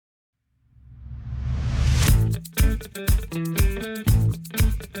Kia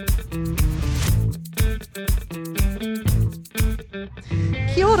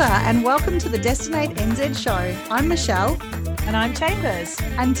ora and welcome to the Destinate NZ show. I'm Michelle. And I'm Chambers.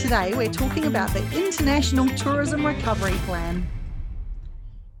 And today we're talking about the International Tourism Recovery Plan.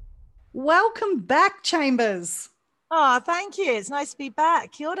 Welcome back, Chambers. Oh, thank you. It's nice to be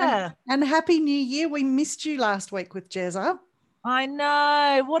back. Kia ora. And Happy New Year. We missed you last week with Jezza. I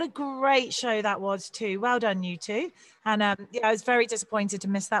know. What a great show that was too. Well done, you two. And I was very disappointed to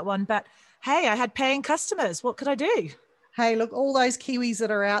miss that one. But hey, I had paying customers. What could I do? Hey, look, all those Kiwis that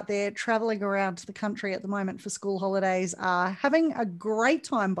are out there traveling around the country at the moment for school holidays are having a great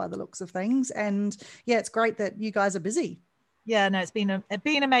time by the looks of things. And yeah, it's great that you guys are busy. Yeah, no, it's been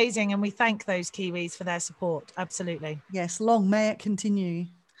amazing. And we thank those Kiwis for their support. Absolutely. Yes, long may it continue.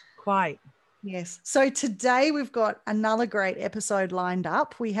 Quite. Yes. So today we've got another great episode lined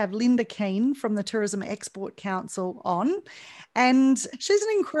up. We have Linda Keane from the Tourism Export Council on. And she's an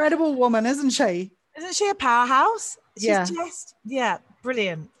incredible woman, isn't she? Isn't she a powerhouse? She's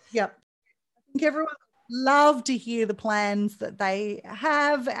brilliant. Yep. I think everyone would love to hear the plans that they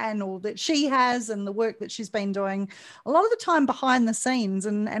have and all that she has and the work that she's been doing a lot of the time behind the scenes.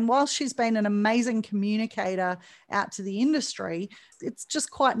 And while she's been an amazing communicator out to the industry, it's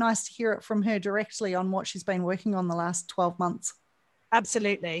just quite nice to hear it from her directly on what she's been working on the last 12 months.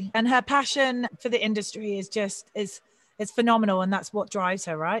 Absolutely. And her passion for the industry is phenomenal. And that's what drives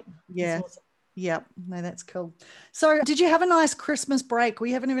her, right? Yeah. Yep. No, that's cool. So did you have a nice Christmas break?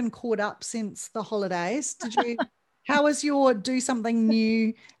 We haven't even caught up since the holidays. Did you? How was your do something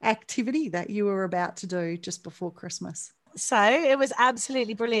new activity that you were about to do just before Christmas? So it was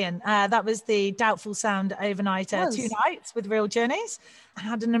absolutely brilliant. That was the Doubtful Sound overnighter, 2 nights with Real Journeys. I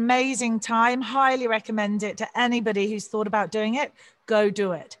had an amazing time. Highly recommend it to anybody who's thought about doing it. Go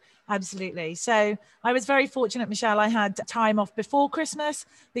do it. Absolutely. So I was very fortunate, Michelle. I had time off before Christmas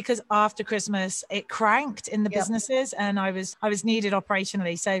because after Christmas it cranked in the businesses and I was needed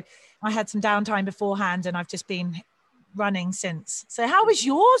operationally. So I had some downtime beforehand and I've just been running since. So how was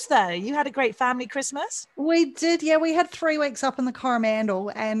yours though? You had a great family Christmas? We did. Yeah, we had 3 weeks up in the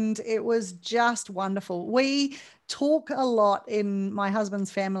Coromandel and it was just wonderful. We talk a lot in my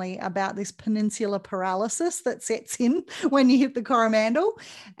husband's family about this peninsular paralysis that sets in when you hit the Coromandel,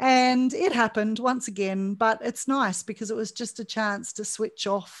 and it happened once again, but it's nice because it was just a chance to switch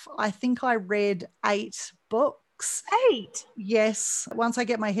off. I think I read 8 books. 8? Yes. Once I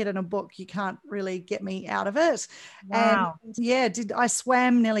get my head in a book, you can't really get me out of it. Wow. And yeah, I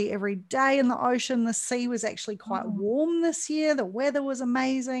swam nearly every day in the ocean. The sea was actually quite warm this year. The weather was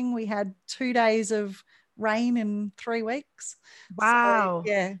amazing. We had 2 days of rain in 3 weeks. Wow.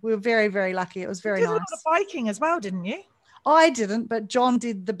 So, yeah, we were very, very lucky. It was very nice. You did a lot of biking as well, didn't you? I didn't, but John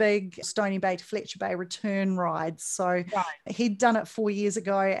did the big Stony Bay to Fletcher Bay return rides. So he'd done it 4 years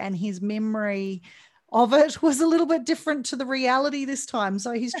ago and his memory of it was a little bit different to the reality this time.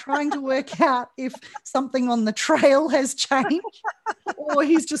 So he's trying to work out if something on the trail has changed or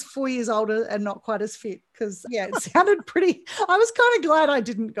he's just 4 years older and not quite as fit. Because, yeah, it sounded pretty, I was kind of glad I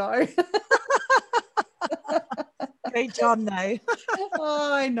didn't go. Great John, though.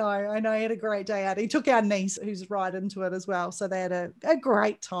 Oh, I know. He had a great day out. He took our niece, who's right into it as well. So they had a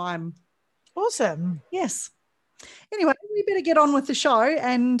great time. Awesome. Yes. Anyway, we better get on with the show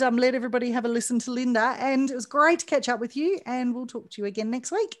and let everybody have a listen to Linda. And it was great to catch up with you. And we'll talk to you again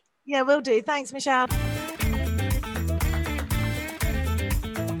next week. Yeah, will do. Thanks, Michelle.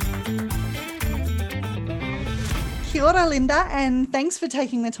 Kia ora, Linda, and thanks for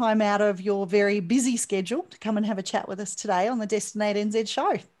taking the time out of your very busy schedule to come and have a chat with us today on the Destinate NZ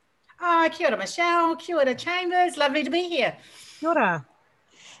show. Kia ora, Michelle. Kia ora, Chambers. Lovely to be here. Kia ora.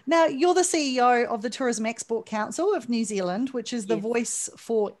 Now, you're the CEO of the Tourism Export Council of New Zealand, which is the voice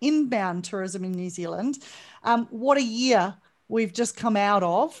for inbound tourism in New Zealand. What a year we've just come out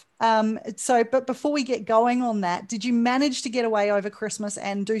of. But before we get going on that, did you manage to get away over Christmas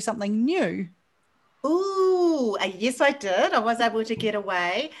and do something new? Ooh, yes, I did. I was able to get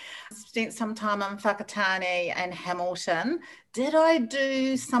away. Spent some time in Whakatane and Hamilton. Did I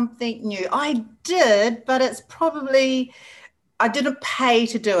do something new? I did, but it's probably, I didn't pay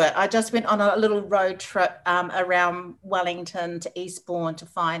to do it. I just went on a little road trip around Wellington to Eastbourne to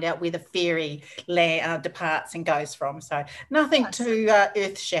find out where the ferry departs and goes from. So nothing too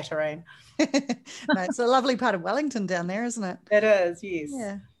earth-shattering. No, it's a lovely part of Wellington down there, isn't it? It is, yes.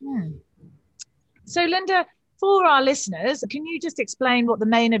 Yeah. So, Linda, for our listeners, can you just explain what the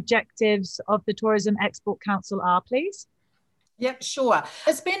main objectives of the Tourism Export Council are, please? Yep, sure.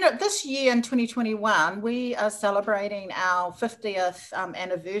 It's been this year in 2021, we are celebrating our 50th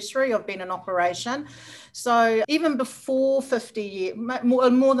anniversary of being in operation. So even before 50 years, more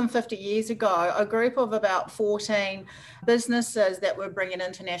than 50 years ago, a group of about 14 businesses that were bringing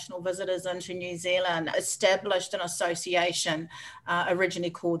international visitors into New Zealand established an association originally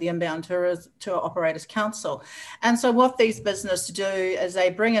called the Inbound Tour Operators Council. And so what these businesses do is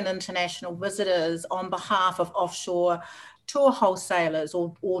they bring in international visitors on behalf of offshore tour wholesalers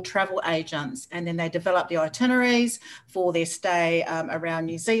or travel agents, and then they develop the itineraries for their stay around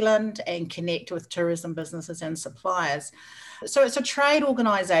New Zealand and connect with tourism businesses and suppliers. So it's a trade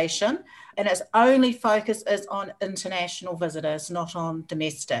organisation, and its only focus is on international visitors, not on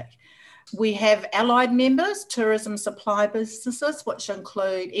domestic. We have allied members, tourism supply businesses, which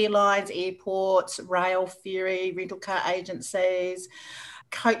include airlines, airports, rail, ferry, rental car agencies,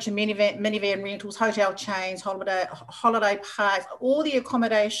 coach and minivan rentals, hotel chains, holiday parks, all the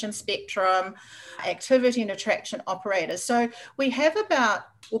accommodation spectrum, activity and attraction operators. So we have about,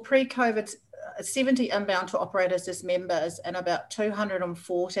 pre-COVID, 70 inbound tour operators as members and about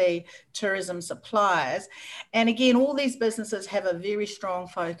 240 tourism suppliers. And again, all these businesses have a very strong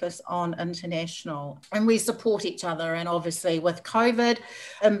focus on international, and we support each other. And obviously with COVID,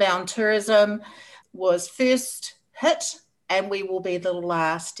 inbound tourism was first hit, and we will be the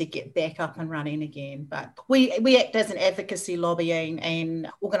last to get back up and running again. But we act as an advocacy, lobbying and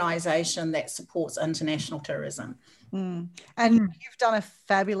organisation that supports international tourism. And you've done a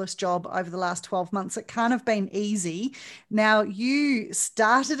fabulous job over the last 12 months. It can't have been easy. Now, you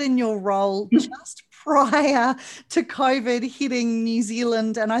started in your role just prior to COVID hitting New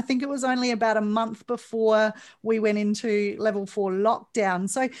Zealand, and I think it was only about a month before we went into level 4 lockdown.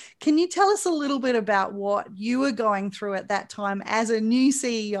 So can you tell us a little bit about what you were going through at that time as a new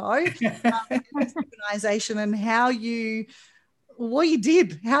CEO in this organisation, and how you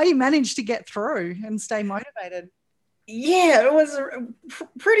managed to get through and stay motivated? Yeah, it was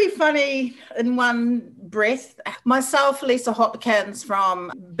pretty funny in one breath. Myself, Lisa Hopkins from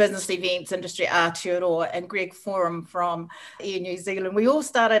Business Events Industry Aotearoa, and Greg Forum from Air New Zealand, we all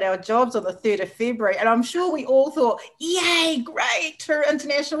started our jobs on the 3rd of February. And I'm sure we all thought, yay, great,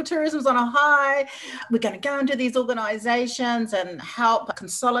 international tourism's on a high. We're going to go into these organisations and help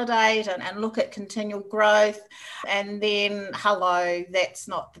consolidate and look at continual growth. And then, hello, that's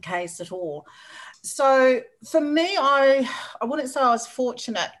not the case at all. So for me, I wouldn't say I was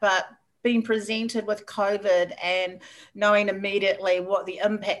fortunate, but being presented with COVID and knowing immediately what the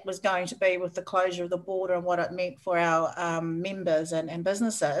impact was going to be with the closure of the border and what it meant for our members and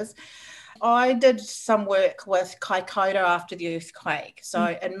businesses, I did some work with Kaikoura after the earthquake.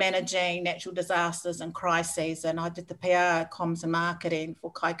 So in managing natural disasters and crises, and I did the PR, comms and marketing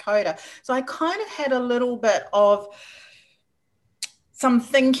for Kaikoura. So I kind of had a little bit of some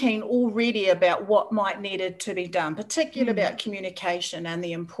thinking already about what might needed to be done, particularly about communication and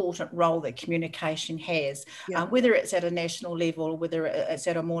the important role that communication has, whether it's at a national level or whether it's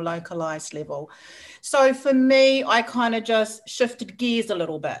at a more localised level. So for me, I kind of just shifted gears a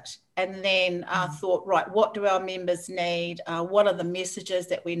little bit, and then thought, right, what do our members need? What are the messages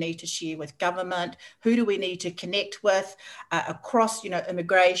that we need to share with government? Who do we need to connect with across,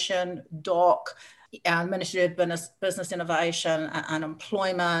 immigration, DOC, Ministry of Business Innovation,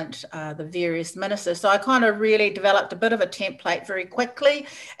 Unemployment, the various ministers. So I kind of really developed a bit of a template very quickly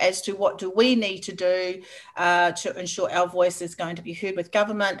as to what do we need to do to ensure our voice is going to be heard with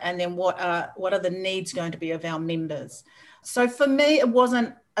government, and then what are the needs going to be of our members. So for me, it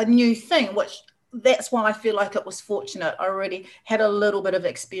wasn't a new thing, that's why I feel like it was fortunate. I already had a little bit of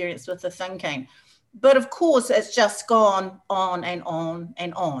experience with the thinking. But of course, it's just gone on and on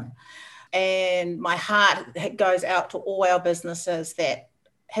and on. And my heart goes out to all our businesses that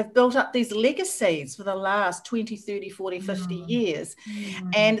have built up these legacies for the last 20, 30, 40, 50 years.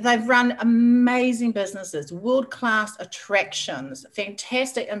 And they've run amazing businesses, world-class attractions,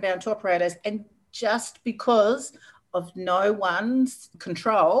 fantastic inbound tour operators. And just because of no one's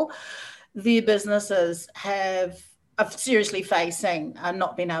control, their businesses are seriously facing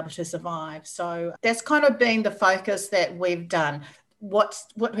not being able to survive. So that's kind of been the focus that we've done. What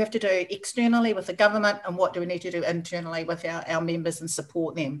we have to do externally with the government, and what do we need to do internally with our members and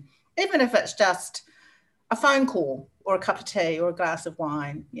support them, even if it's just a phone call or a cup of tea or a glass of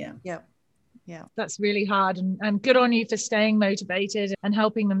wine. Yeah. That's really hard, and good on you for staying motivated and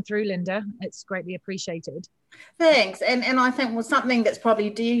helping them through, Linda. It's greatly appreciated. Thanks. And I think something that's probably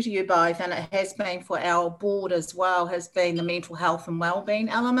dear to you both, and it has been for our board as well, has been the mental health and wellbeing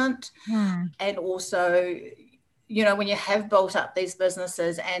element. And also, when you have built up these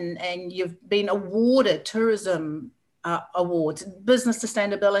businesses and you've been awarded tourism awards, business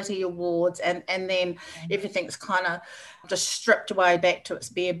sustainability awards, and then everything's kind of just stripped away back to its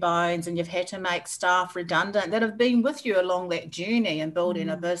bare bones, and you've had to make staff redundant that have been with you along that journey and building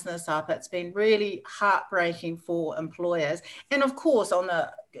a business up. It's been really heartbreaking for employers, and of course on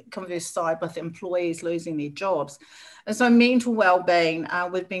the converse side with employees losing their jobs. And so mental well-being,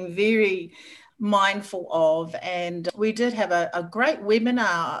 we've been very mindful of, and we did have a great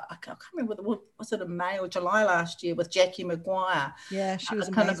webinar. I can't remember, was it in May or July last year, with Jackie Maguire, she was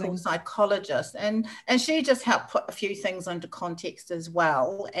a clinical psychologist, and she just helped put a few things into context as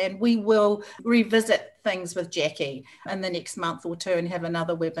well. And we will revisit things with Jackie in the next month or two and have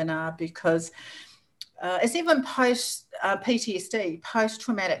another webinar, because it's even post PTSD,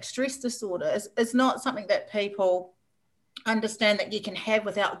 post-traumatic stress disorder, is not something that people understand that you can have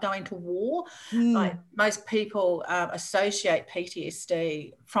without going to war. Like most people associate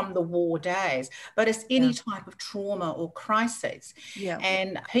PTSD from the war days, but it's any type of trauma or crisis.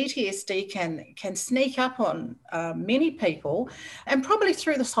 And PTSD can sneak up on many people, and probably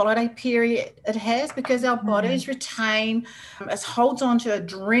through this holiday period it has, because our bodies retain, it holds on to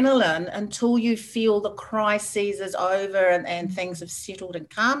adrenaline until you feel the crisis is over and things have settled and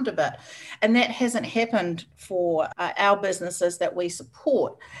calmed a bit. And that hasn't happened for our businesses that we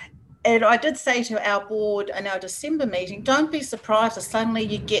support. And I did say to our board in our December meeting, don't be surprised if suddenly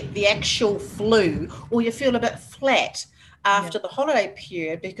you get the actual flu or you feel a bit flat after the holiday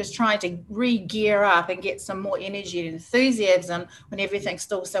period, because trying to re-gear up and get some more energy and enthusiasm when everything's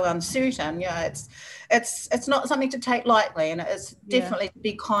still so uncertain, it's not something to take lightly, and it's definitely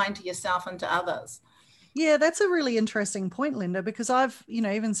be kind to yourself and to others. Yeah, that's a really interesting point, Linda, because I've,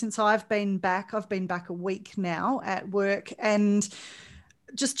 even since I've been back a week now at work, and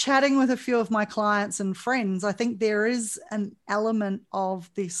just chatting with a few of my clients and friends, I think there is an element of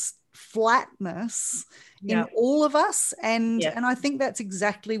this flatness in all of us. And I think that's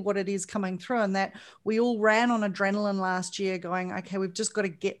exactly what it is coming through, and that we all ran on adrenaline last year going, okay, we've just got to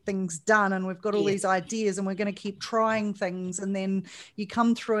get things done, and we've got all these ideas, and we're going to keep trying things. And then you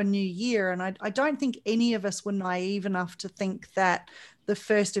come through a new year, and I don't think any of us were naive enough to think that the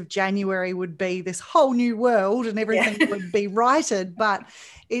 1st of January would be this whole new world and everything would be righted. But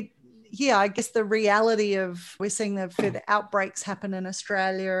I guess the reality of, we're seeing the further outbreaks happen in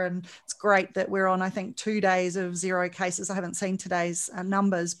Australia, and it's great that we're on, I think, 2 days of 0 cases. I haven't seen today's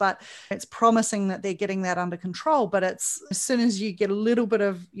numbers, but it's promising that they're getting that under control. But it's, as soon as you get a little bit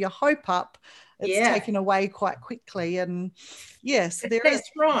of your hope up, it's taken away quite quickly. And yes,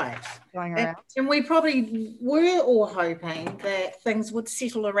 that's right. Going around. And we probably were all hoping that things would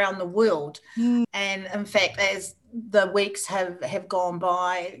settle around the world. And in fact, as the weeks have gone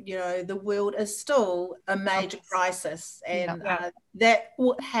by, the world is still a major crisis, and that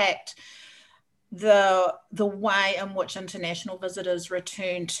hacked the way in which international visitors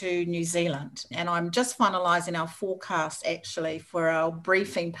return to New Zealand. And I'm just finalising our forecast actually for our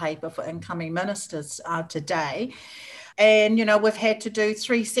briefing paper for incoming ministers today. And, we've had to do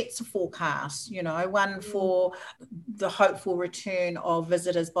 3 sets of forecasts, one for the hopeful return of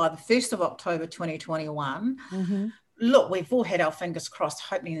visitors by the 1st of October 2021. Look, we've all had our fingers crossed,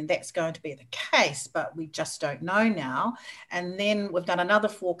 hoping that that's going to be the case, but we just don't know now. And then we've done another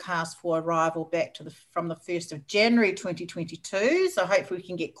forecast for arrival back from the 1st of January 2022. So hopefully we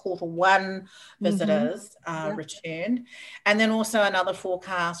can get Q1 visitors returned. And then also another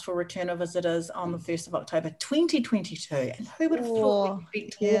forecast for return of visitors on the 1st of October 2022. And who would have thought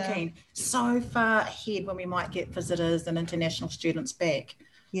we'd be talking so far ahead when we might get visitors and international students back?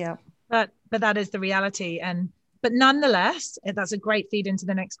 Yeah. But that is the reality. But nonetheless, that's a great feed into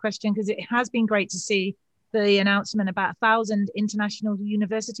the next question, because it has been great to see the announcement about 1,000 international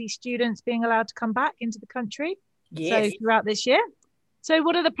university students being allowed to come back into the country throughout this year. So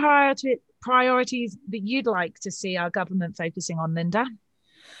what are the priorities that you'd like to see our government focusing on, Linda?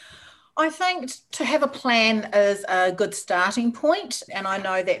 I think to have a plan is a good starting point. And I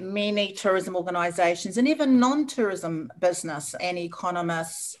know that many tourism organisations and even non-tourism business and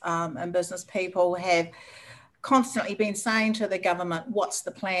economists and business people have constantly been saying to the government, what's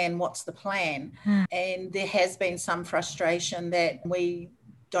the plan? And there has been some frustration that we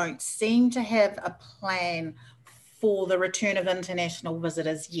don't seem to have a plan for the return of international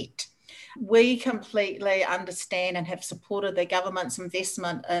visitors yet. We completely understand and have supported the government's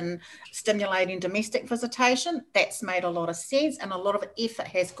investment in stimulating domestic visitation. That's made a lot of sense, and a lot of effort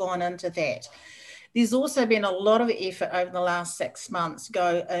has gone into that. There's also been a lot of effort over the last 6 months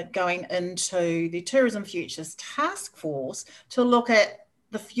going into the Tourism Futures Task Force to look at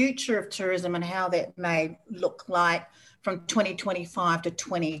the future of tourism and how that may look like from 2025 to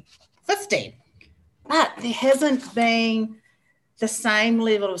 2050. but there hasn't been the same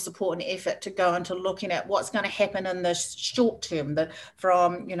level of support and effort to go into looking at what's going to happen in the short term,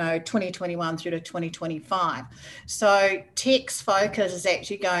 from 2021 through to 2025. So TEC's focus is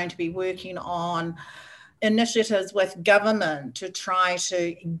actually going to be working on initiatives with government to try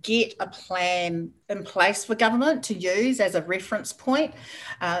to get a plan in place for government to use as a reference point.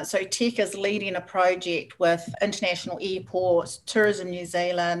 So TEC is leading a project with International Airports, Tourism New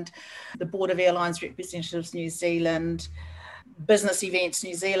Zealand, the Board of Airlines Representatives New Zealand, Business Events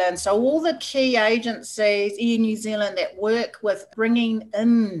New Zealand. So all the key agencies in New Zealand that work with bringing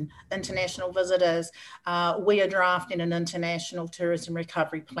in international visitors, we are drafting an international tourism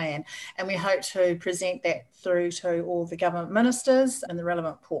recovery plan. And we hope to present that through to all the government ministers and the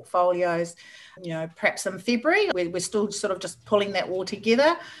relevant portfolios, perhaps in February. We're still sort of just pulling that all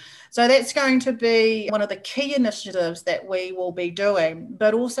together. So that's going to be one of the key initiatives that we will be doing.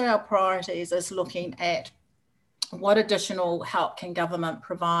 But also our priorities is looking at what additional help can government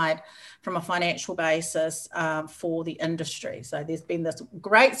provide from a financial basis for the industry. So there's been this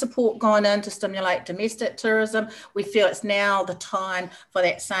great support gone in to stimulate domestic tourism. We feel it's now the time for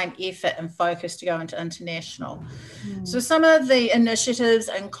that same effort and focus to go into international. So some of the initiatives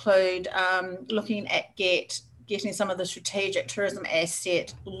include looking at getting some of the strategic tourism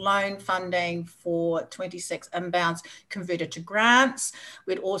asset loan funding for 26 inbounds converted to grants.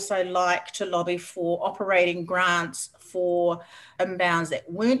 We'd also like to lobby for operating grants for inbounds that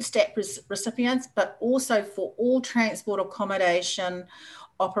weren't STAP recipients, but also for all transport accommodation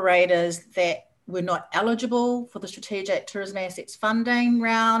operators that were not eligible for the strategic tourism assets funding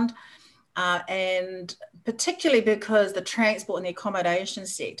round. And particularly because the transport and the accommodation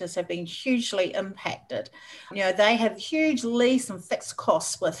sectors have been hugely impacted. They have huge lease and fixed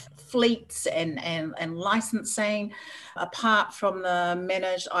costs with fleets and licensing, apart from the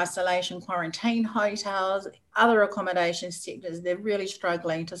managed isolation quarantine hotels, other accommodation sectors, they're really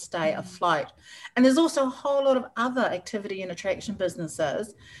struggling to stay afloat. And there's also a whole lot of other activity and attraction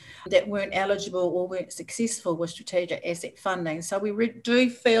businesses that weren't eligible or weren't successful with strategic asset funding. So we do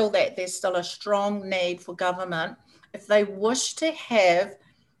feel that there's still a strong need for government, if they wish to have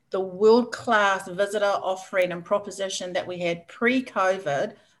the world-class visitor offering and proposition that we had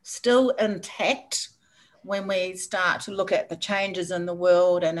pre-COVID still intact when we start to look at the changes in the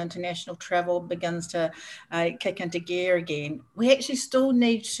world and international travel begins to kick into gear again. We actually still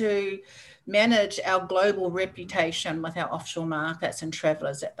need to manage our global reputation with our offshore markets and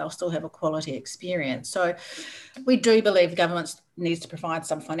travellers, that they'll still have a quality experience. So we do believe government needs to provide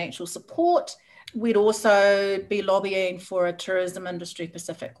some financial support. We'd also be lobbying for a tourism industry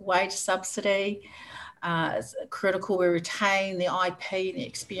Pacific wage subsidy. It's critical we retain the IP and the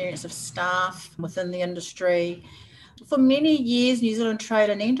experience of staff within the industry. For many years, New Zealand Trade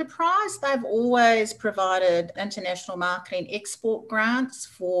and Enterprise, they've always provided international marketing export grants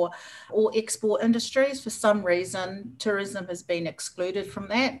for all export industries. For some reason, tourism has been excluded from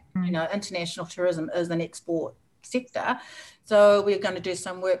that. International tourism is an export sector. So we're going to do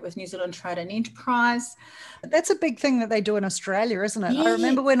some work with New Zealand Trade and Enterprise. That's a big thing that they do in Australia, isn't it? Yeah. I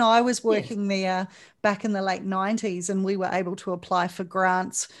remember when I was working there back in the late 90s, and we were able to apply for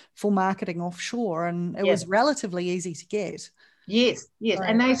grants for marketing offshore, and it was relatively easy to get. Yes, right.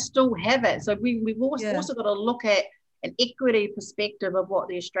 And they still have it. So we've also got to look at an equity perspective of what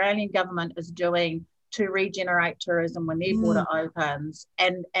the Australian government is doing to regenerate tourism when their border opens,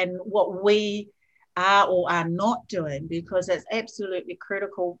 and what we are or are not doing, because it's absolutely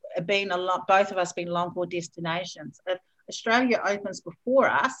critical. Both of us being long-haul destinations. If Australia opens before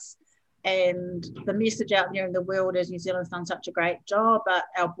us, and the message out there in the world is New Zealand's done such a great job, but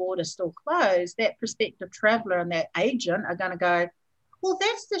our border's still closed, that prospective traveller and that agent are going to go, well,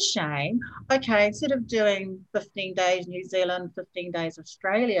 that's a shame. Okay, instead of doing 15 days New Zealand, 15 days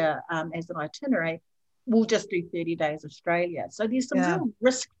Australia as an itinerary, we'll just do 30 days Australia. So there's some real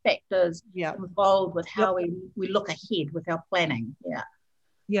risk factors involved with how we look ahead with our planning.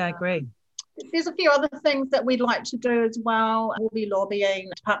 Yeah, I agree. There's a few other things that we'd like to do as well. We'll be lobbying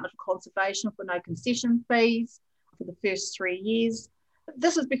the Department of Conservation for no concession fees for the first 3 years.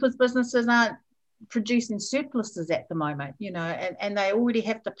 This is because businesses aren't producing surpluses at the moment, and they already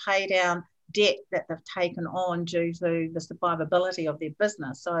have to pay down debt that they've taken on due to the survivability of their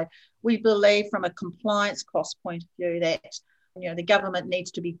business. So we believe from a compliance cost point of view that the government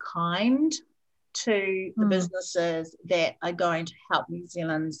needs to be kind to the businesses that are going to help New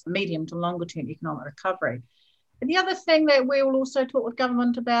Zealand's medium to longer term economic recovery. And the other thing that we will also talk with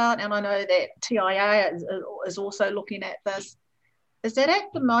government about, and I know that TIA is also looking at this, is that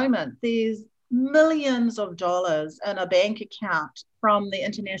at the moment there's millions of dollars in a bank account from the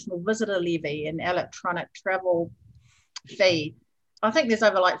International Visitor Levy and electronic travel fee. I think there's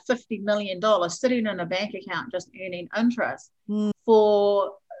over like $50 million sitting in a bank account just earning interest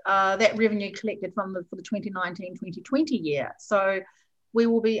for that revenue collected for the 2019-2020 year. So we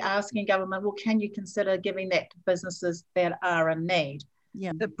will be asking government, well, can you consider giving that to businesses that are in need?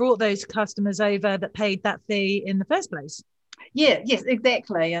 Yeah, that brought those customers over that paid that fee in the first place. Yeah, yes,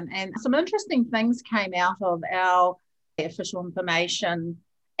 exactly. And some interesting things came out of our Official Information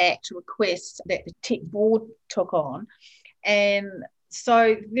Act request that the Tech Board took on. And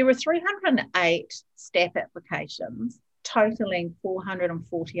so there were 308 STAP applications totaling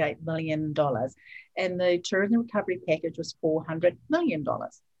 $448 million. And the tourism recovery package was $400 million.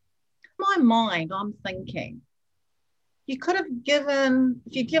 In my mind, I'm thinking, you could have given,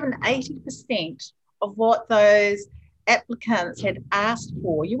 if you'd given 80% of what those applicants had asked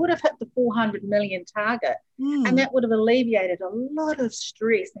for, you would have hit the 400 million target. And that would have alleviated a lot of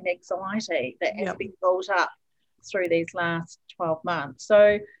stress and anxiety that has been built up through these last 12 months.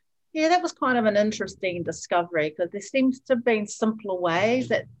 So yeah, that was kind of an interesting discovery, because there seems to have been simpler ways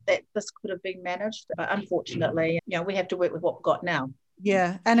that this could have been managed. But unfortunately, we have to work with what we've got now.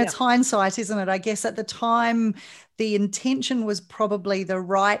 Yeah. And it's hindsight, isn't it? I guess at the time, the intention was probably the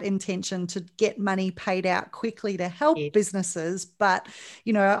right intention to get money paid out quickly to help businesses. But,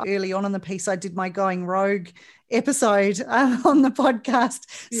 early on in the piece, I did my Going Rogue episode on the podcast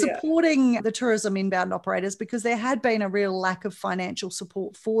supporting the tourism inbound operators, because there had been a real lack of financial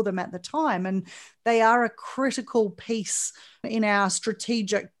support for them at the time. And they are a critical piece in our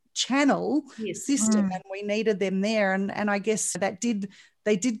strategic channel system, and we needed them there, and I guess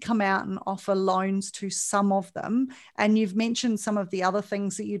they did come out and offer loans to some of them. And you've mentioned some of the other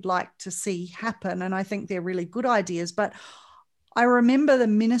things that you'd like to see happen, and I think they're really good ideas. But I remember the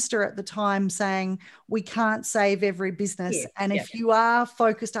minister at the time saying, we can't save every business. And if you are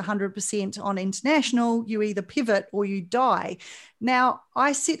focused 100% on international, you either pivot or you die. Now,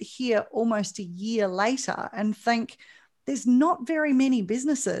 I sit here almost a year later and think, there's not very many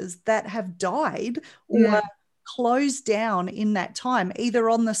businesses that have died or closed down in that time, either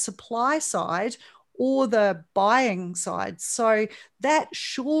on the supply side or the buying side. So that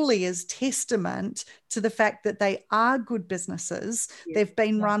surely is testament to the fact that they are good businesses. They've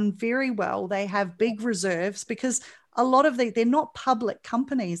been run very well. They have big reserves, because a lot of they're not public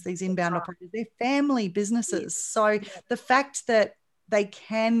companies, these inbound operators, they're family businesses. So the fact that they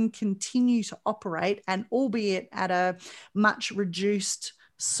can continue to operate, and albeit at a much reduced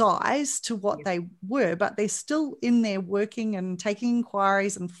size to what they were, but they're still in there working and taking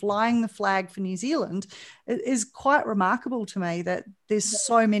inquiries and flying the flag for New Zealand, it is quite remarkable to me that there's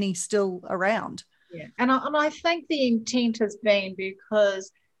so many still around. Yeah, and I think the intent has been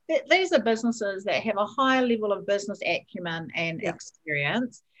because these are businesses that have a high level of business acumen and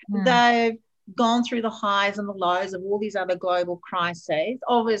experience. They've gone through the highs and the lows of all these other global crises.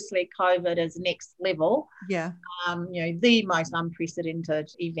 Obviously, COVID is next level. The most unprecedented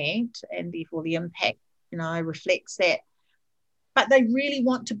event, and therefore the impact, reflects that. But they really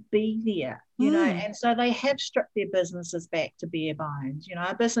want to be there, and so they have stripped their businesses back to bare bones.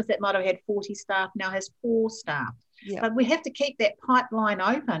 A business that might have had 40 staff now has 4 staff. But we have to keep that pipeline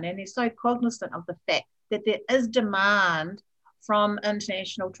open, and they're so cognizant of the fact that there is demand from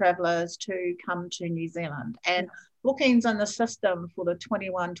international travellers to come to New Zealand. And bookings in the system for the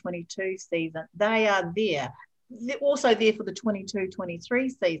 21-22 season, they are there. They're also there for the 22-23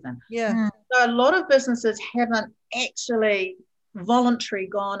 season. So a lot of businesses haven't actually voluntarily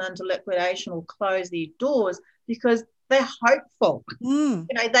gone into liquidation or closed their doors because they're hopeful.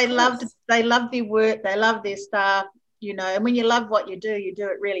 They love their work, they love their staff, and when you love what you do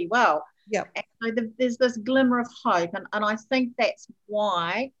it really well. And so there's this glimmer of hope, and I think that's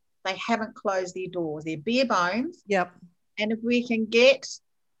why they haven't closed their doors. They're bare bones. And if we can get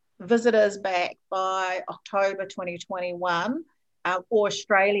visitors back by October 2021, or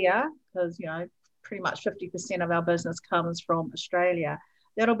Australia, because pretty much 50% of our business comes from Australia,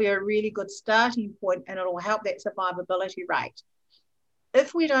 that'll be a really good starting point, and it'll help that survivability rate.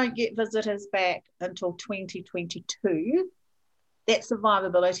 If we don't get visitors back until 2022, that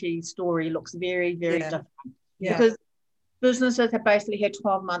survivability story looks very, very different, because businesses have basically had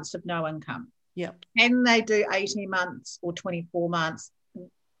 12 months of no income. Can they do 18 months or 24 months?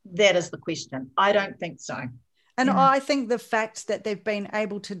 That is the question. I don't think so. And I think the fact that they've been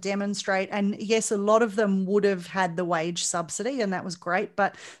able to demonstrate, and yes, a lot of them would have had the wage subsidy, and that was great,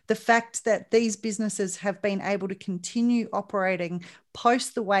 but the fact that these businesses have been able to continue operating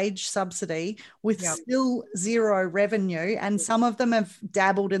post the wage subsidy with still zero revenue, and some of them have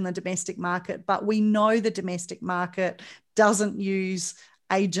dabbled in the domestic market, but we know the domestic market doesn't use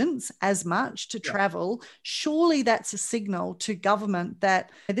agents as much to travel. Surely that's a signal to government that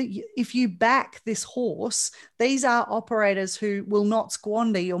if you back this horse, these are operators who will not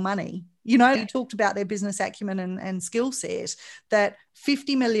squander your money. You know, you talked about their business acumen and skill set, that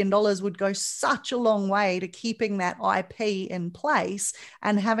 $50 million would go such a long way to keeping that IP in place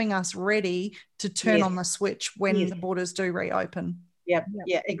and having us ready to turn on the switch when the borders do reopen. Yeah,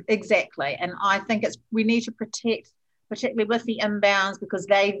 exactly. And I think we need to protect, particularly with the inbounds, because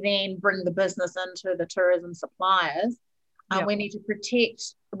they then bring the business into the tourism suppliers. We need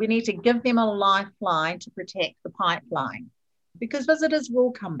to give them a lifeline to protect the pipeline, because visitors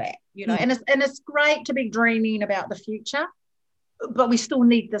will come back, you know, and it's great to be dreaming about the future, but we still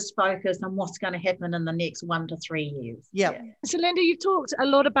need this focus on what's going to happen in the next 1 to 3 years. So Linda, you've talked a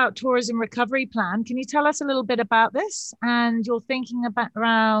lot about tourism recovery plan. Can you tell us a little bit about this and your thinking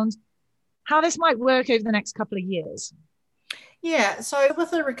around how this might work over the next couple of years? Yeah, so with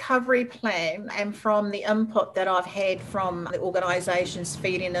the recovery plan and from the input that I've had from the organisations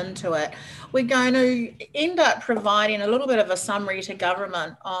feeding into it, we're going to end up providing a little bit of a summary to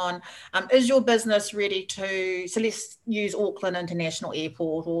government on is your business ready to, so let's use Auckland International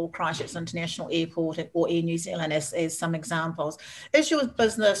Airport or Christchurch International Airport or Air New Zealand as some examples. Is your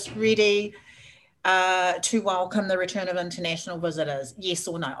business ready to welcome the return of international visitors? Yes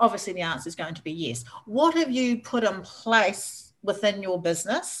or no? Obviously the answer is going to be yes. What have you put in place within your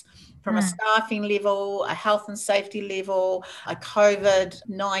business from a staffing level, a health and safety level, a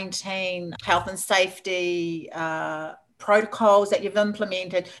COVID-19 health and safety protocols that you've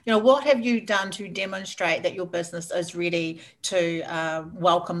implemented? You know, what have you done to demonstrate that your business is ready to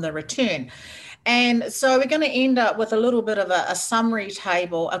welcome the return? And so we're going to end up with a little bit of a summary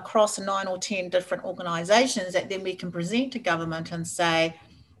table across 9 or 10 different organisations that then we can present to government and say,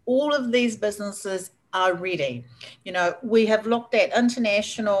 all of these businesses are ready. You know, we have looked at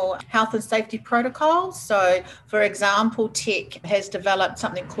international health and safety protocols. So, for example, TEC has developed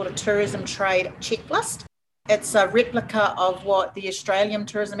something called a tourism trade checklist. It's a replica of what the Australian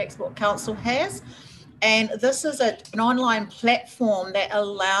Tourism Export Council has. And this is an online platform that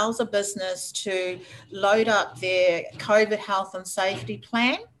allows a business to load up their COVID health and safety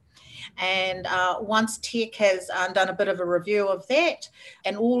plan. And once TEC has done a bit of a review of that,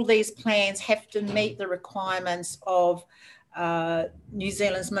 and all these plans have to meet the requirements of New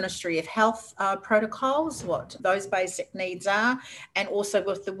Zealand's Ministry of Health protocols, what those basic needs are, and also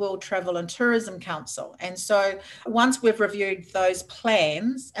with the World Travel and Tourism Council. And so once we've reviewed those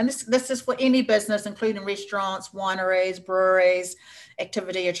plans, and this is for any business, including restaurants, wineries, breweries,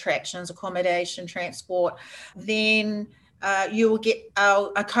 activity attractions, accommodation, transport, then you will get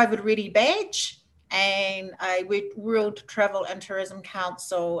a COVID ready badge and a World Travel and Tourism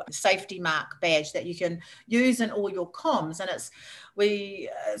Council safety mark badge that you can use in all your comms. And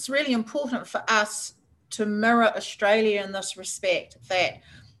it's really important for us to mirror Australia in this respect, that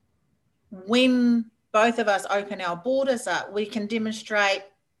when both of us open our borders up, we can demonstrate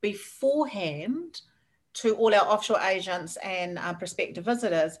beforehand to all our offshore agents and prospective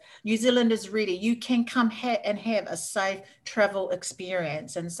visitors, New Zealand is ready. You can come and have a safe travel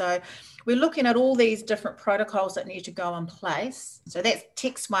experience. And so we're looking at all these different protocols that need to go in place. So that's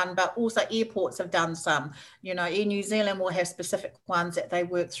TEC's one, but also airports have done some. You know, Air New Zealand will have specific ones that they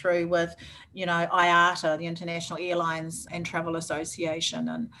work through with, you know, IATA, the International Airlines and Travel Association.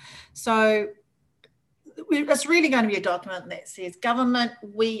 And so it's really going to be a document that says, government,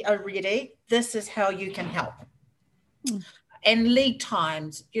 we are ready. This is how you can help. And lead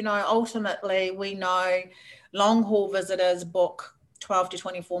times, you know, ultimately we know long haul visitors book 12 to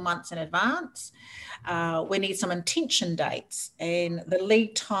 24 months in advance. We need some intention dates, and the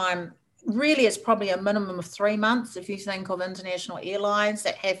lead time really is probably a minimum of 3 months. If you think of international airlines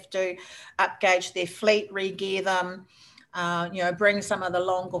that have to upgauge their fleet, re-gear them, you know, bring some of the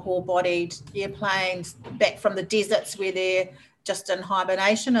longer haul bodied airplanes back from the deserts where they're just in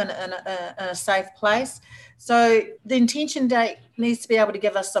hibernation in a safe place. So the intention date needs to be able to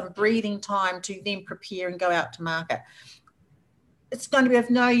give us some breathing time to then prepare and go out to market. It's going to be of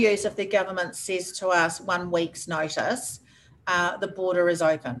no use if the government says to us 1 week's notice, the border is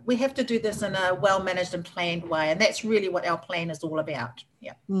open. We have to do this in a well-managed and planned way, and that's really what our plan is all about.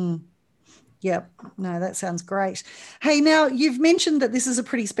 Yeah. Yep. No, that sounds great. Hey, now you've mentioned that this is a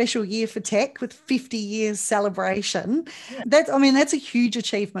pretty special year for tech with 50 years celebration. Yeah. That's a huge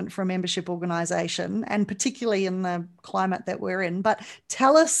achievement for a membership organisation, and particularly in the climate that we're in. But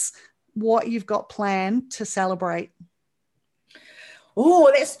tell us what you've got planned to celebrate.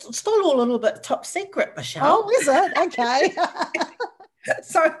 Oh, that's still a little bit top secret, Michelle. Oh, is it? Okay.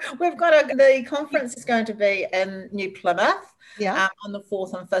 So we've got the conference is going to be in New Plymouth. Yeah. On the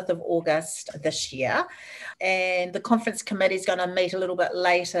 4th and 5th of August this year. And the conference committee is going to meet a little bit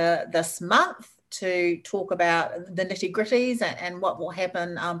later this month to talk about the nitty-gritties and what will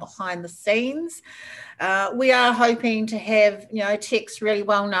happen behind the scenes. We are hoping to have, tech's really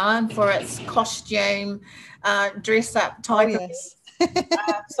well known for its costume, dress up type. Oh, yes.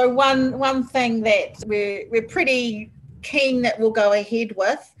 So one thing that we're pretty keen that we'll go ahead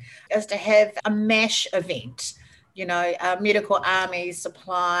with is to have a MASH event. Medical Army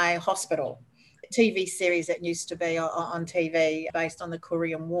Supply Hospital TV series that used to be on TV based on the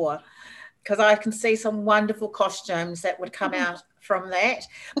Korean War, because I can see some wonderful costumes that would come out from that.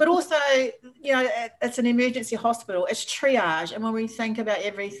 But also, it's an emergency hospital, it's triage. And when we think about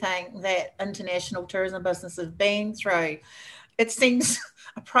everything that international tourism business has been through, it seems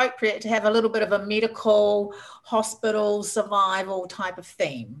appropriate to have a little bit of a medical hospital survival type of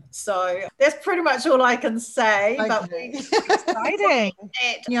theme. So that's pretty much all I can say. Okay. But exciting.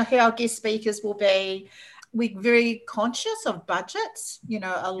 Who our guest speakers will be. We're very conscious of budgets.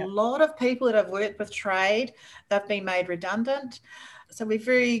 A lot of people that have worked with trade, they've been made redundant. So we're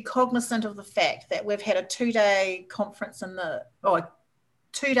very cognizant of the fact that we've had a 2-day conference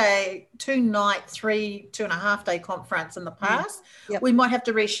 2-night, 2.5-day conference in the past. Yep. We might have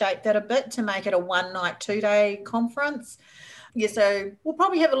to reshape that a bit to make it a 1-night, 2-day conference. Yeah, so we'll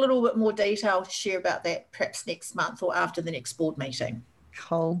probably have a little bit more detail to share about that perhaps next month or after the next board meeting.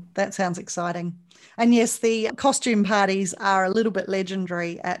 Cool. That sounds exciting. And yes, the costume parties are a little bit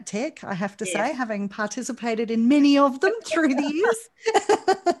legendary at Tech, I have to say, having participated in many of them through the years.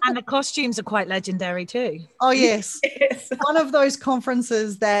 And the costumes are quite legendary too. Oh, yes. One of those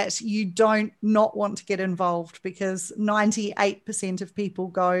conferences that you don't not want to get involved, because 98% of people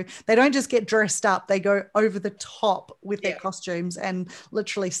go, they don't just get dressed up, they go over the top with their costumes and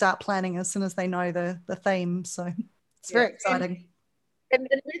literally start planning as soon as they know the theme. So it's very exciting. And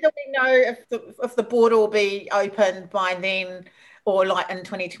whether we know if the border will be open by then or like in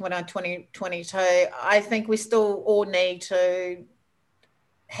 2021 or 2022, I think we still all need to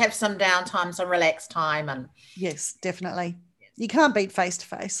have some downtime, some relaxed time. And yes, definitely. You can't beat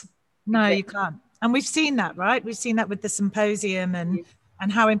face-to-face. No, you can't. And we've seen that, right? We've seen that with the symposium and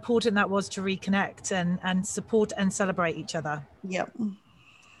how important that was to reconnect and support and celebrate each other. Yep.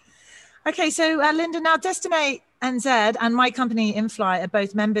 Okay, so Linda, now Destinate NZ and my company InFly are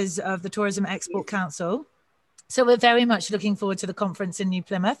both members of the Tourism Export Council. So we're very much looking forward to the conference in New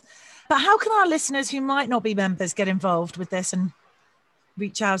Plymouth. But how can our listeners who might not be members get involved with this and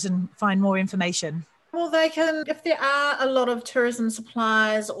reach out and find more information? Well, they can, if there are a lot of tourism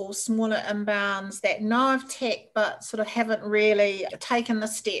suppliers or smaller inbounds that know of Tech but sort of haven't really taken the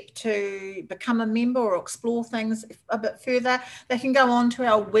step to become a member or explore things a bit further, they can go on to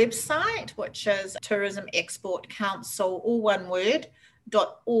our website, which is Tourism Export Council, all one word,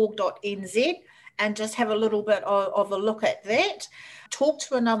 .org.nz, and just have a little bit of a look at that. Talk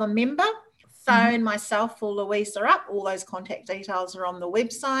to another member. Phone myself or Louisa up. All those contact details are on the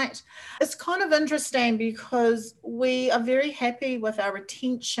website. It's kind of interesting because we are very happy with our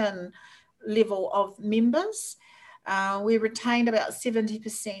retention level of members. We retained about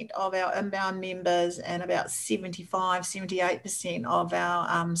 70% of our inbound members and about 78% of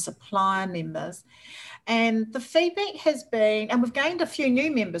our supplier members. And the feedback has been, and we've gained a few new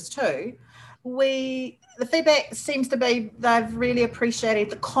members too, the feedback seems to be they've really appreciated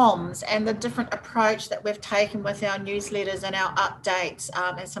the comms and the different approach that we've taken with our newsletters and our updates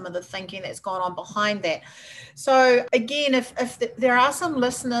and some of the thinking that's gone on behind that. So again, if there are some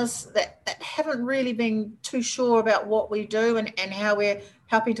listeners that haven't really been too sure about what we do and how we're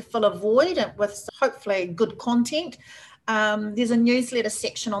helping to fill a void with hopefully good content, there's a newsletter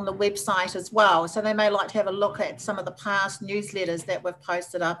section on the website as well. So they may like to have a look at some of the past newsletters that we've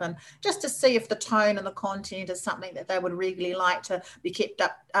posted up and just to see if the tone and the content is something that they would really like to be kept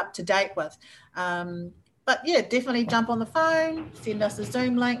up to date with. But yeah, definitely jump on the phone, send us a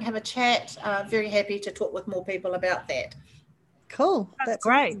Zoom link, have a chat. Very happy to talk with more people about that. Cool. That's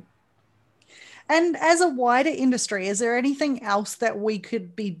great. Awesome. And as a wider industry, is there anything else that we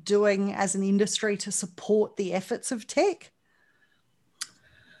could be doing as an industry to support the efforts of Tech?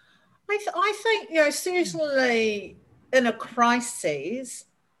 I think, certainly in a crisis,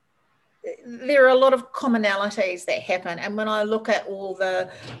 there are a lot of commonalities that happen. And when I look at all the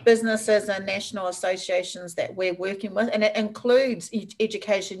businesses and national associations that we're working with, and it includes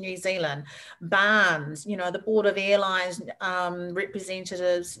Education New Zealand, Barnes, the Board of Airlines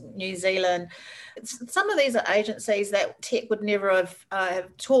representatives, New Zealand, some of these are agencies that TEC would never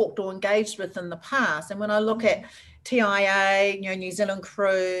have talked or engaged with in the past. And when I look at TIA, New Zealand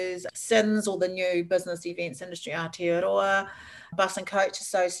Cruise, SINS, or the new Business Events Industry, Aotearoa, Bus and Coach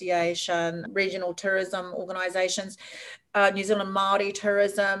Association, regional tourism organisations, New Zealand Māori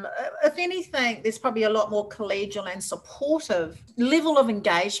tourism. If anything, there's probably a lot more collegial and supportive level of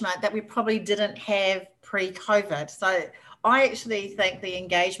engagement that we probably didn't have pre-COVID. So I actually think the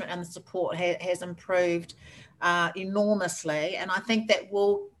engagement and the support has improved enormously, and I think that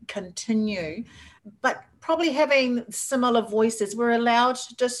will continue. But probably having similar voices, we're allowed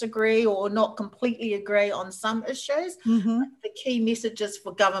to disagree or not completely agree on some issues. Mm-hmm. The key messages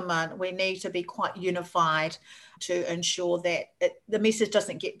for government, we need to be quite unified to ensure that the message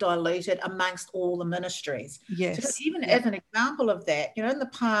doesn't get diluted amongst all the ministries. Yes. So even as an example of that, in the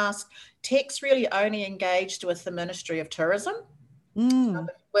past, TEC's really only engaged with the Ministry of Tourism. The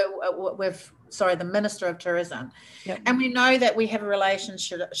Minister of Tourism. Yep. And we know that we have a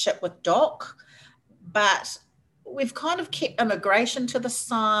relationship with DOC, but we've kind of kept immigration to the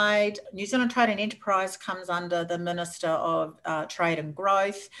side. New Zealand Trade and Enterprise comes under the Minister of Trade and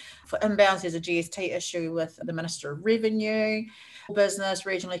Growth. For inbounds, there's a GST issue with the Minister of Revenue, Business,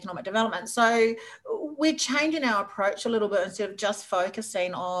 Regional Economic Development. So we're changing our approach a little bit instead of just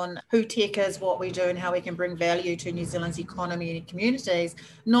focusing on who TEC is, what we do, and how we can bring value to New Zealand's economy and communities,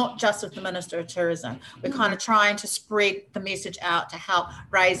 not just with the Minister of Tourism. We're kind of trying to spread the message out to help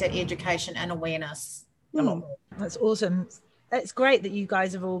raise that education and awareness a lot more. That's awesome. It's great that you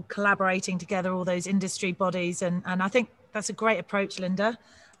guys are all collaborating together, all those industry bodies, and I think that's a great approach, Linda.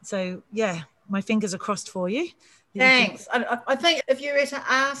 So yeah, my fingers are crossed for you. Thanks. I think if you were to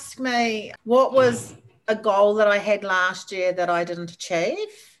ask me what was a goal that I had last year that I didn't achieve,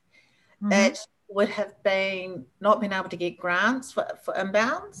 it would have been not being able to get grants for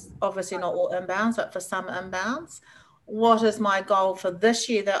inbounds. Obviously not all inbounds, but for some inbounds. What is my goal for this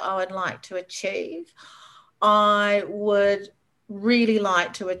year that I would like to achieve? I would really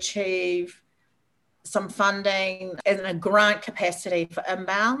like to achieve some funding in a grant capacity for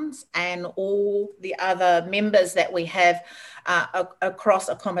inbounds and all the other members that we have across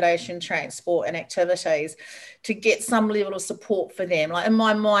accommodation, transport and activities to get some level of support for them. Like in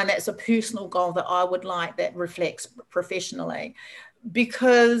my mind, that's a personal goal that I would like that reflects professionally,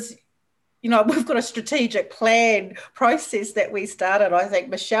 because we've got a strategic plan process that we started. I think,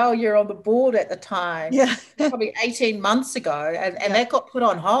 Michelle, you're on the board at the time, probably 18 months ago, and that got put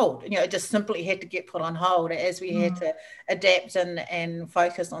on hold. It just simply had to get put on hold as we had to adapt and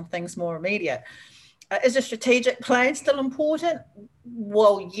focus on things more immediate. Is a strategic plan still important?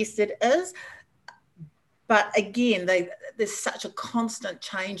 Well, yes, it is. But again, there's such a constant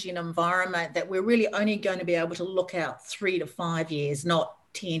changing environment that we're really only going to be able to look out 3 to 5 years, not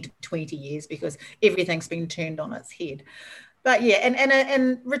 10 to 20 years, because everything's been turned on its head. But yeah,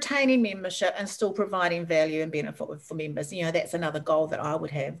 and retaining membership and still providing value and benefit for members, that's another goal that I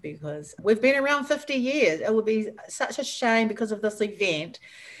would have, because we've been around 50 years. It would be such a shame because of this event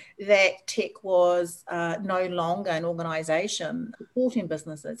that TEC was no longer an organisation supporting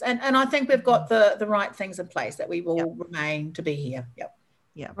businesses. And I think we've got the right things in place that we will remain to be here. Yep.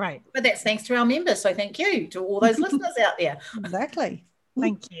 Yeah. Right. But that's thanks to our members. So thank you to all those listeners out there. Exactly.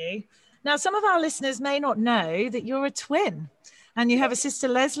 Thank you. Now, some of our listeners may not know that you're a twin, and you have a sister,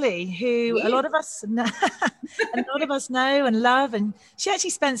 Leslie, who a lot of us know, and love. And she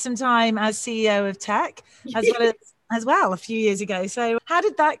actually spent some time as CEO of TEC as well a few years ago. So how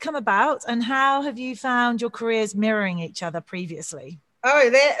did that come about, and how have you found your careers mirroring each other previously? Oh,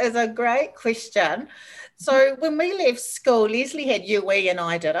 that is a great question. So when we left school, Leslie had UE and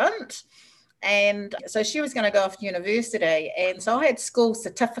I didn't. And so she was going to go off to university. And so I had school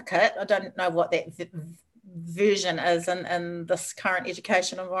certificate. I don't know what that version is in this current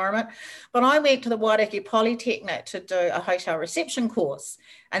education environment. But I went to the Wairakei Polytechnic to do a hotel reception course.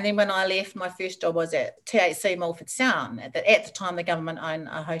 And then when I left, my first job was at THC Milford Sound. At the time, the government owned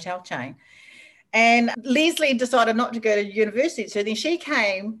a hotel chain. And Leslie decided not to go to university. So then she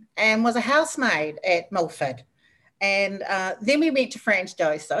came and was a housemaid at Milford. And then we went to Franz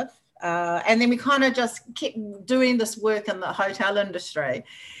Joseph. And then we kind of just kept doing this work in the hotel industry.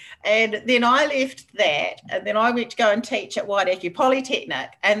 And then I left that, and then I went to go and teach at Wairakei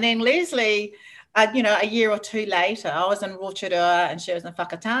Polytechnic. And then Leslie a year or two later, I was in Rotorua and she was in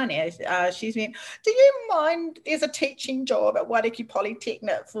Whakatane. She's went, do you mind, there's a teaching job at Wairiki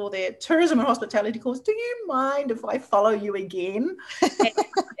Polytechnic for their tourism and hospitality course. Do you mind if I follow you again?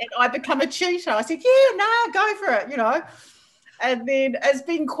 and I become a tutor. I said, yeah, no, go for it, And then it's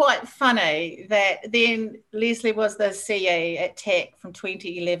been quite funny that then Leslie was the CE at TAC from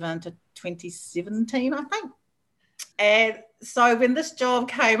 2011 to 2017, I think. And so when this job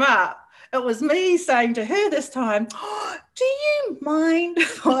came up, it was me saying to her this time, do you mind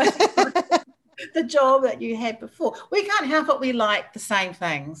the job that you had before? We can't help it. We like the same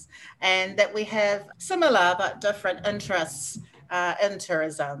things and that we have similar but different interests in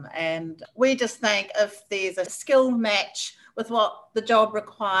tourism. And we just think if there's a skill match with what the job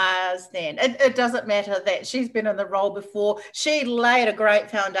requires, then it doesn't matter that she's been in the role before. She laid a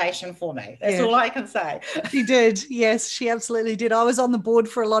great foundation for me. That's all I can say. She did. Yes, she absolutely did. I was on the board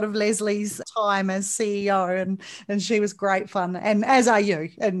for a lot of Leslie's time as CEO and she was great fun. And as are you.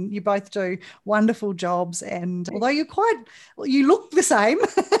 And you both do wonderful jobs. And although you look the same,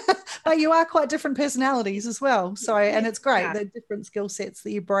 but you are quite different personalities as well. So, and it's great, the different skill sets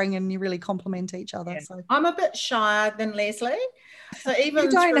that you bring and you really complement each other. So I'm a bit shyer than Leslie. So even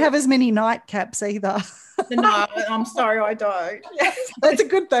you don't have as many nightcaps either. No, I'm sorry, I don't. That's a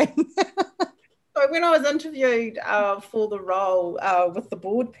good thing. So when I was interviewed for the role with the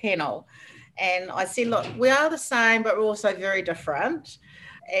board panel, and I said, look, we are the same, but we're also very different.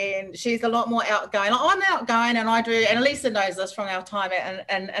 And she's a lot more outgoing. I'm outgoing, and I do, and Lisa knows this from our time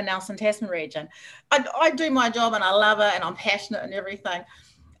in Nelson Tasman region. I do my job, and I love it, and I'm passionate and everything.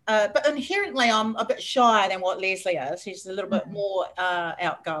 But inherently, I'm a bit shyer than what Leslie is. She's a little bit more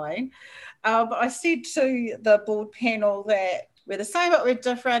outgoing. But I said to the board panel that we're the same, but we're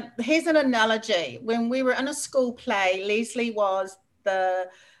different. Here's an analogy. When we were in a school play, Leslie was the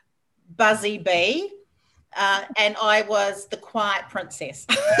buzzy bee, and I was the quiet princess.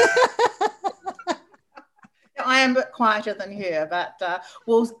 I am a bit quieter than her, but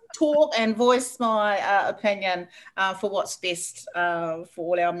we'll talk and voice my opinion for what's best for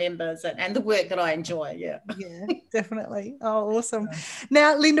all our members and the work that I enjoy. Yeah, definitely. Oh, awesome.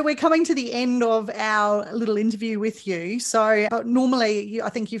 Now, Linda, we're coming to the end of our little interview with you. So normally, I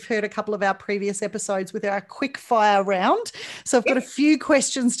think you've heard a couple of our previous episodes with our quick fire round. So I've got a few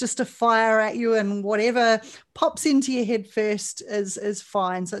questions just to fire at you, and whatever pops into your head first is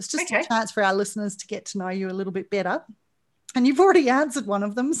fine. So it's just a chance for our listeners to get to know you a little bit better. And you've already answered one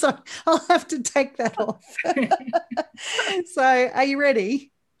of them, so I'll have to take that off. So are you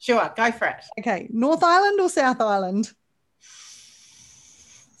ready? Sure, go for it. Okay, North Island or South Island?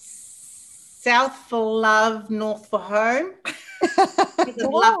 South for love, North for home.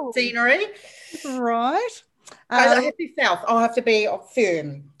 Love scenery. Right. I have to be South. I'll have to be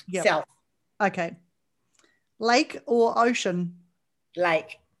firm. South. Okay. Lake or ocean?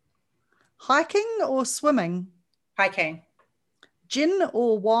 Lake. Hiking or swimming? Hiking. Gin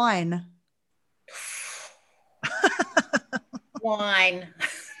or wine? Wine.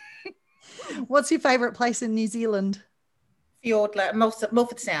 What's your favourite place in New Zealand? Fiordland,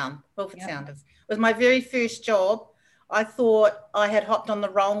 Milford Sound. Milford Sound was my very first job. I thought I had hopped on the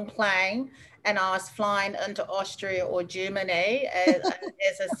wrong plane and I was flying into Austria or Germany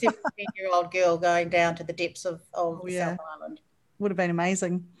as a 17-year-old girl going down to the depths of South Island. Would have been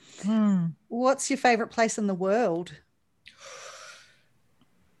amazing. What's your favourite place in the world?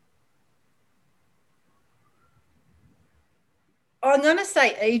 I'm going to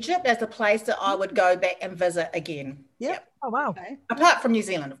say Egypt as a place that I would go back and visit again. Yep. Oh, wow. Okay. Apart from New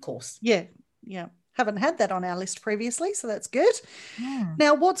Zealand, of course. Yeah. Haven't had that on our list previously, so that's good.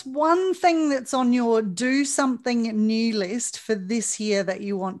 Now, what's one thing that's on your do something new list for this year that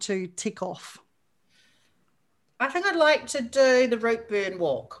you want to tick off? I think I'd like to do the Routeburn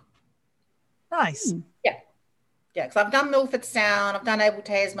Walk. Nice. Yeah, because I've done Milford Sound, I've done Abel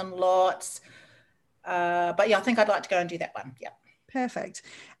Tasman lots, but I think I'd like to go and do that one. Yeah. Perfect.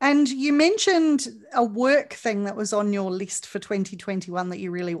 And you mentioned a work thing that was on your list for 2021 that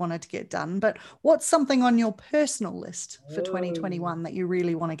you really wanted to get done, but what's something on your personal list for 2021 that you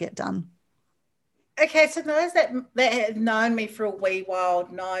really want to get done? Okay, so those that have known me for a wee while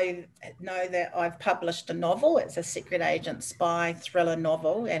know that I've published a novel. It's a secret agent spy thriller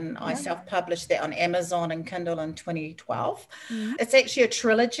novel, and I self-published that on Amazon and Kindle in 2012. It's actually a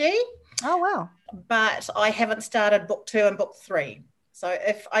trilogy. Oh, wow. But I haven't started book 2 and book 3. So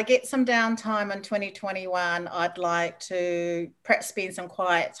if I get some downtime in 2021, I'd like to perhaps spend some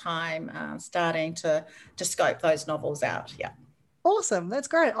quiet time starting to scope those novels out. Yeah. Awesome. That's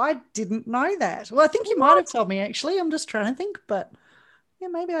great. I didn't know that. Well, I think you might have told me, actually. I'm just trying to think, but Yeah,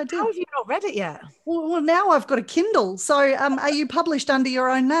 maybe I did. How have you not read it yet? Well, now I've got a Kindle. So are you published under your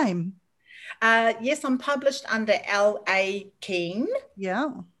own name? Yes, I'm published under L.A. Keane. Yeah,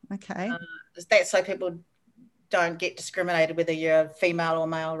 okay. That's so people don't get discriminated whether you're a female or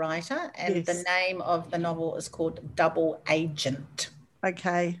male writer. And Yes. the name of the novel is called Double Agent.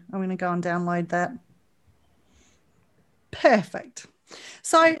 Okay, I'm going to go and download that. Perfect.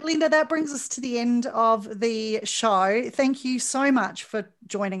 So, Linda, that brings us to the end of the show. Thank you so much for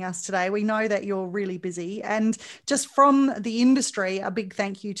joining us today. We know that you're really busy, and just from the industry, a big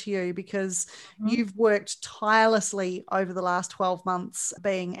thank you to you, because you've worked tirelessly over the last 12 months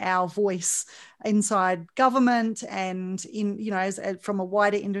being our voice inside government and in, you know, as from a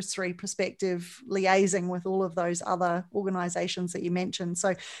wider industry perspective, liaising with all of those other organizations that you mentioned.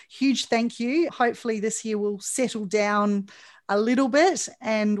 So huge thank you. Hopefully this year will settle down a little bit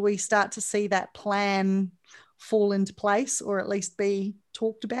and we start to see that plan fall into place, or at least be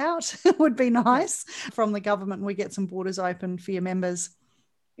talked about. It would be nice from the government, and we get some borders open for your members.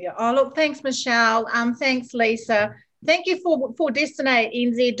 Yeah. Oh, look, thanks, Michelle. Thanks, Lisa. Thank you for Destinate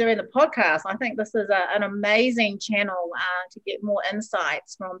NZ doing the podcast. I think this is an amazing channel to get more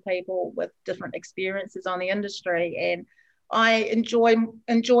insights from people with different experiences on the industry. And I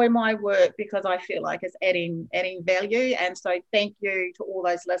enjoy my work because I feel like it's adding value. And so thank you to all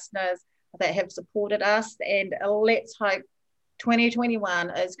those listeners that have supported us. And let's hope 2021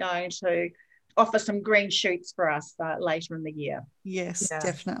 is going to offer some green shoots for us later in the year. Yes,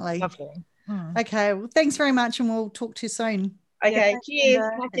 definitely. Lovely. Okay, well, thanks very much, and we'll talk to you soon. Okay, cheers.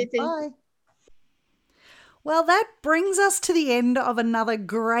 Bye. Well, that brings us to the end of another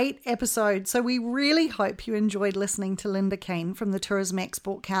great episode. So we really hope you enjoyed listening to Linda Keane from the Tourism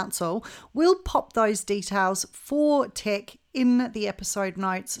Export Council. We'll pop those details for Tech in the episode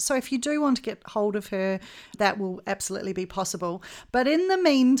notes. So if you do want to get hold of her, that will absolutely be possible. But in the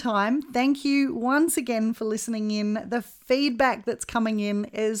meantime, thank you once again for listening in. The feedback that's coming in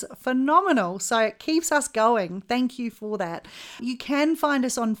is phenomenal. So it keeps us going. Thank you for that. You can find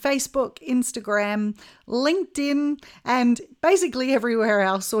us on Facebook, Instagram, LinkedIn, and basically everywhere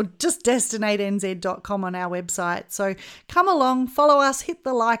else, or just destinatenz.com on our website. So come along, follow us, hit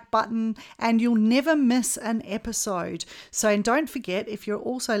the like button, and you'll never miss an episode. So, and don't forget, if you're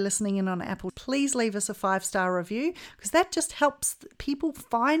also listening in on Apple, please leave us a 5-star review, because that just helps people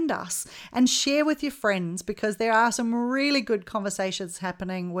find us, and share with your friends, because there are some really good conversations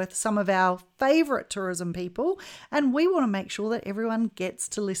happening with some of our favorite tourism people, and we want to make sure that everyone gets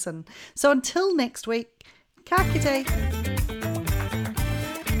to listen. So until next week, ka kite.